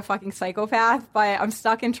warning like a fucking psychopath, but I'm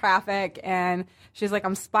stuck in traffic, and she's like,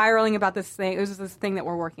 I'm spiraling about this thing. It was this thing that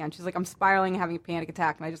we're working on. She's like, I'm spiraling and having a panic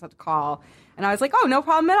attack, and I just have to call. And I was like, oh, no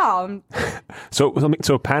problem at all.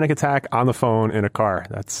 So panic attack on the phone in a car.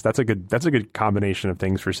 That's a good combination of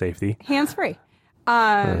things for safety. Hands free.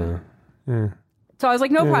 So I was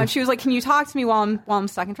like, no problem. She was like, can you talk to me while I'm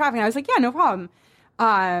stuck in traffic? And I was like, yeah, no problem.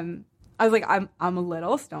 I was like, I'm a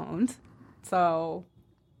little stoned, so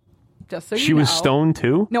just so you know. She was stoned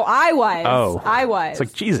too? No, I was. Oh. I was. It's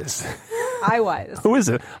like, Jesus. I was. Who is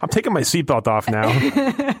it? I'm taking my seatbelt off now.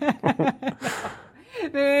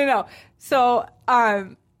 No. So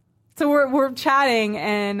we're chatting,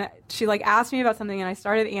 and she asked me about something, and I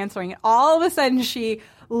started answering, and all of a sudden she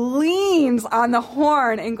leans on the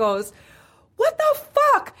horn and goes, what the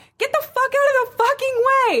fuck? Get the fuck out of the fucking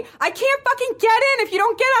way. I can't fucking get in if you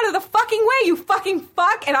don't get out of the fucking way, you fucking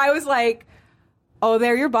fuck. And I was like, Oh,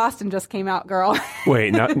 there, your Boston just came out, girl.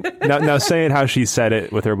 Wait, now say it how she said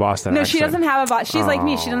it with her Boston accent. No, she doesn't have a She's like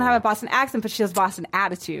me. She doesn't have a Boston accent, but she has Boston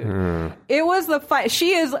attitude. It was the fun.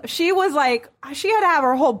 She was like, she had to have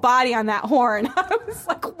her whole body on that horn. I was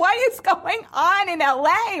like, what is going on in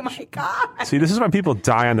LA? My God. See, this is why people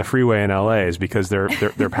die on the freeway in LA, is because they're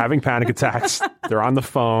having panic attacks. They're on the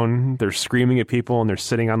phone. They're screaming at people, and they're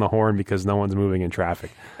sitting on the horn because no one's moving in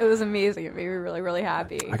traffic. It was amazing. It made me really, really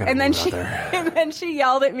happy. And then she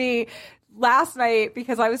yelled at me last night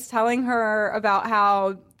because I was telling her about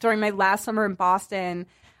how during my last summer in Boston,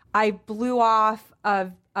 I blew off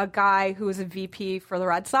a guy who was a VP for the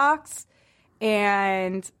Red Sox.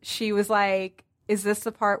 And she was like, is this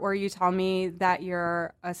the part where you tell me that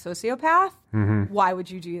you're a sociopath? Mm-hmm. Why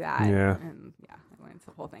would you do that? Yeah. And yeah, I went into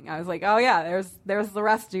the whole thing. I was like, oh yeah, there's the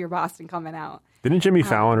rest of your Boston coming out. Didn't Jimmy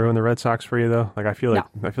Fallon ruin the Red Sox for you though? Like I feel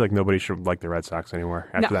like nobody should like the Red Sox anymore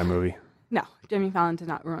after that movie. No, Jimmy Fallon did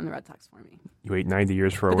not ruin the Red Sox for me. You wait 90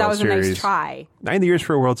 years for a World Series. But that was a nice try. 90 years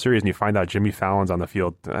for a World Series, and you find out Jimmy Fallon's on the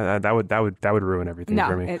field. That would ruin everything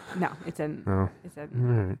for me. It didn't. No. It didn't.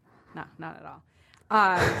 Right. No, not at all.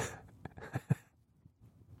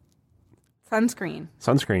 Sunscreen.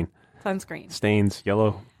 Stains,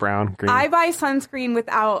 yellow, brown, green. I buy sunscreen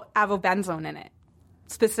without avobenzone in it,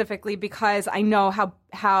 specifically because I know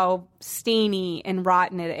how stainy and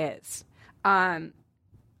rotten it is.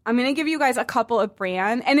 I'm going to give you guys a couple of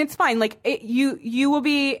brand, and it's fine. Like you will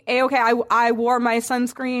be A-okay. I wore my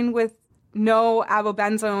sunscreen with no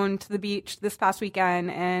avobenzone to the beach this past weekend,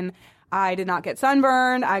 and I did not get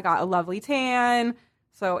sunburned. I got a lovely tan.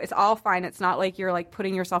 So it's all fine. It's not like you're like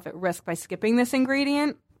putting yourself at risk by skipping this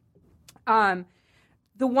ingredient. The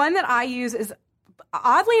one that I use is,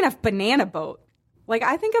 oddly enough, Banana Boat. Like,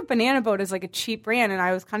 I think of Banana Boat as like a cheap brand, and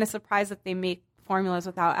I was kind of surprised that they make formulas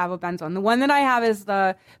without avobenzone. The one that I have is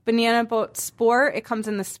the Banana Boat Sport. It comes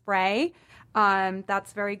in the spray.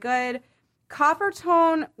 That's very good.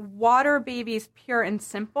 Coppertone Water Babies Pure and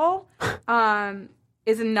Simple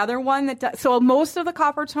is another one that does. So most of the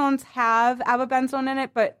Coppertones have avobenzone in it,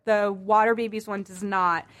 but the Water Babies one does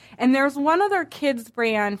not. And there's one other kids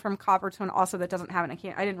brand from Coppertone also that doesn't have it.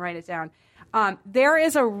 I didn't write it down. There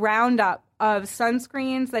is a roundup of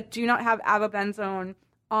sunscreens that do not have avobenzone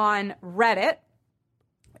on Reddit.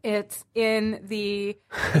 It's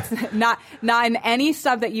not in any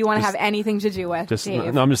sub that you want to have anything to do with.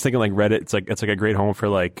 Dave. No, I'm just thinking like Reddit. It's like a great home for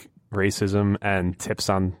like racism and tips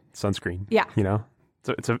on sunscreen. Yeah, you know,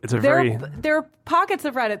 it's a there are pockets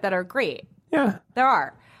of Reddit that are great. Yeah, there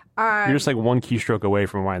are. You're just like one keystroke away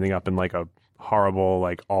from winding up in like a horrible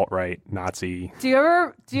like alt-right Nazi. Do you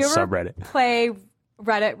ever subreddit play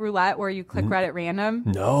Reddit roulette where you click Reddit random?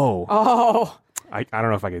 No. Oh. I don't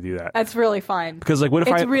know if I could do that. That's really fun. Because like, what if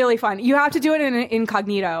it's really fun. You have to do it in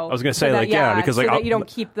incognito. I was gonna say because like that you don't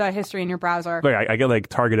keep the history in your browser. Like I get like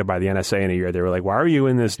targeted by the NSA in a year. They were like, "Why are you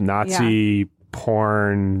in this Nazi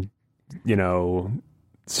porn,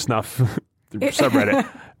 snuff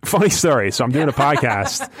subreddit?" Funny story. So I'm doing a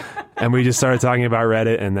podcast, and we just started talking about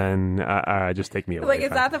Reddit, and then just take me away. Like, is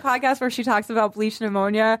that the podcast where she talks about bleach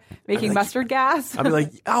pneumonia making mustard gas? I'll be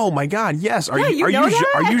like, oh my god, yes. Are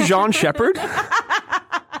you Jean Shepherd?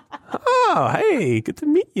 Oh, hey, good to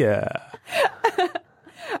meet you.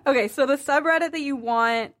 Okay, so the subreddit that you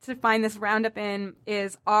want to find this roundup in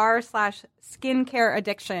is r/skincare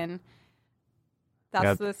addiction.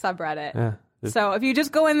 That's the subreddit. Yeah. So if you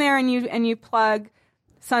just go in there and you plug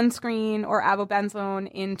sunscreen or avobenzone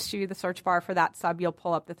into the search bar for that sub, you'll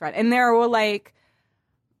pull up the thread. And there were like,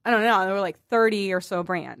 I don't know, there were like 30 or so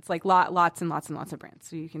brands, like lots and lots and lots of brands.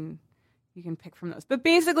 So you can pick from those. But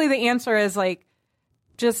basically the answer is like,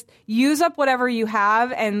 just use up whatever you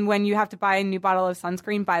have, and when you have to buy a new bottle of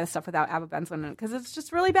sunscreen, buy the stuff without avobenzone in it, because it's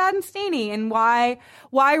just really bad and stainy. And why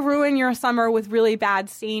ruin your summer with really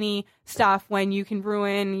bad stainy stuff when you can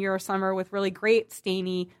ruin your summer with really great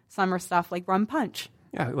stainy summer stuff like rum punch?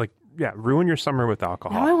 Ruin your summer with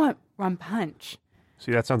alcohol. Now I want rum punch.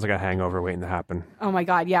 See, that sounds like a hangover waiting to happen. Oh my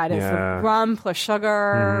God, yeah, it is. Yeah. Rum plus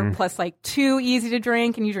sugar plus like too easy to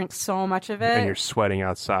drink, and you drink so much of it. And you're sweating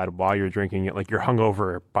outside while you're drinking it. Like you're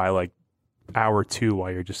hungover by like hour 2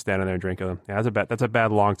 while you're just standing there drinking them. Yeah, that's a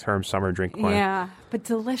bad long-term summer drink plan. Yeah, but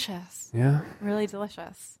delicious. Yeah. Really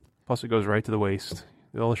delicious. Plus it goes right to the waist.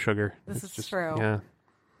 All the sugar. This is true. Yeah.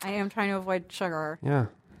 I am trying to avoid sugar. Yeah.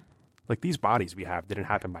 Like these bodies we have didn't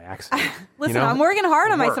happen by accident. Listen, I'm working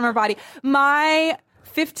hard on my summer body. My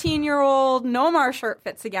 15-year-old Nomar shirt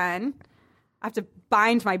fits again. I have to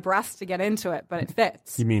bind my breast to get into it, but it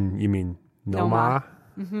fits. You mean Nomar?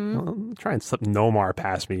 Mm-hmm. Well, try and slip Nomar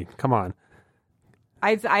past me. Come on.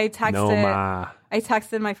 I texted Noma. I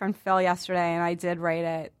texted my friend Phil yesterday, and I did write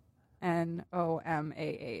it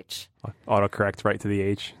Nomah. Autocorrect right to the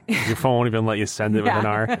H. Your phone won't even let you send it with an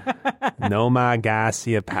R. Noma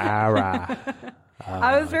Garcia Para.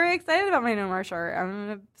 I was very excited about my Nomar shirt. I'm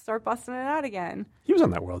going to start busting it out again. He was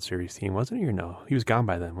on that World Series team, wasn't he? Or no? He was gone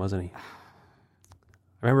by then, wasn't he?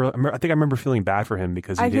 I remember feeling bad for him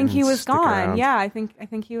because I think he was gone. Around. Yeah, I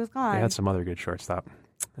think he was gone. They had some other good shortstop.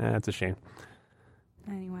 That's a shame.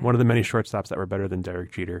 Anyway, one of the many shortstops that were better than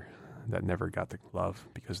Derek Jeter that never got the love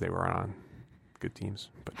because they were on good teams.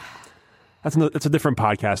 But that's a different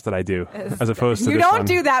podcast that I do as opposed to you this don't one.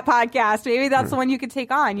 do that podcast. Maybe that's the one you could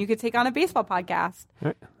take on. You could take on a baseball podcast.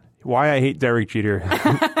 Why I hate Derek Jeter.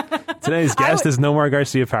 Today's guest is Nomar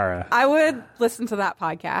Garcia Para. I would listen to that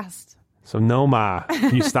podcast. So Noma,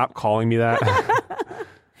 can you stop calling me that?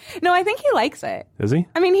 No, I think he likes it. Is he?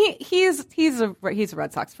 I mean, he's a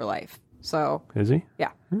Red Sox for life. So is he?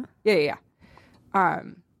 Yeah, yeah.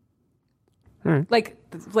 Like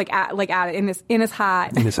in his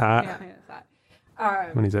hat. In his hat. Yeah, in his hat.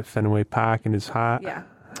 When he's at Fenway Park in his hat. Yeah.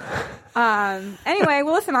 Anyway,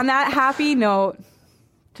 well, listen. On that happy note,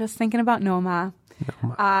 just thinking about Noma.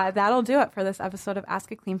 That'll do it for this episode of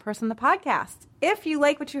Ask a Clean Person, the podcast. If you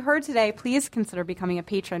like what you heard today, please consider becoming a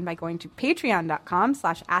patron by going to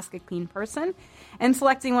patreon.com/askacleanperson and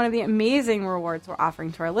selecting one of the amazing rewards we're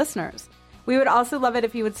offering to our listeners. We would also love it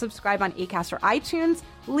if you would subscribe on Acast or iTunes,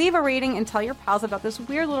 leave a rating, and tell your pals about this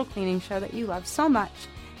weird little cleaning show that you love so much.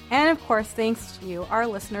 And of course, thanks to you, our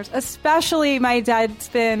listeners, especially my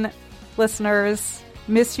Deadspin listeners.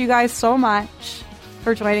 Miss you guys so much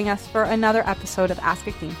for joining us for another episode of Ask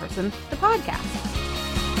a Clean Person, the podcast.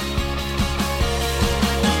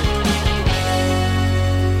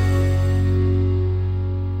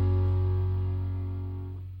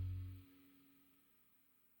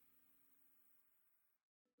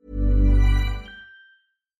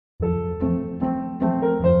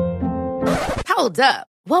 Hold up.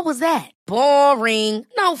 What was that? Boring.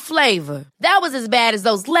 No flavor. That was as bad as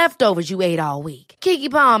those leftovers you ate all week. Keke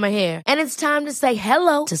Palmer here. And it's time to say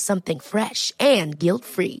hello to something fresh and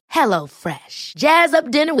guilt-free. Hello Fresh. Jazz up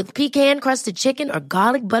dinner with pecan-crusted chicken or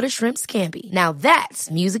garlic butter shrimp scampi. Now that's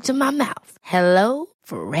music to my mouth. Hello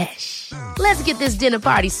Fresh. Let's get this dinner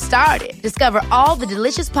party started. Discover all the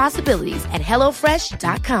delicious possibilities at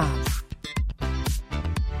HelloFresh.com.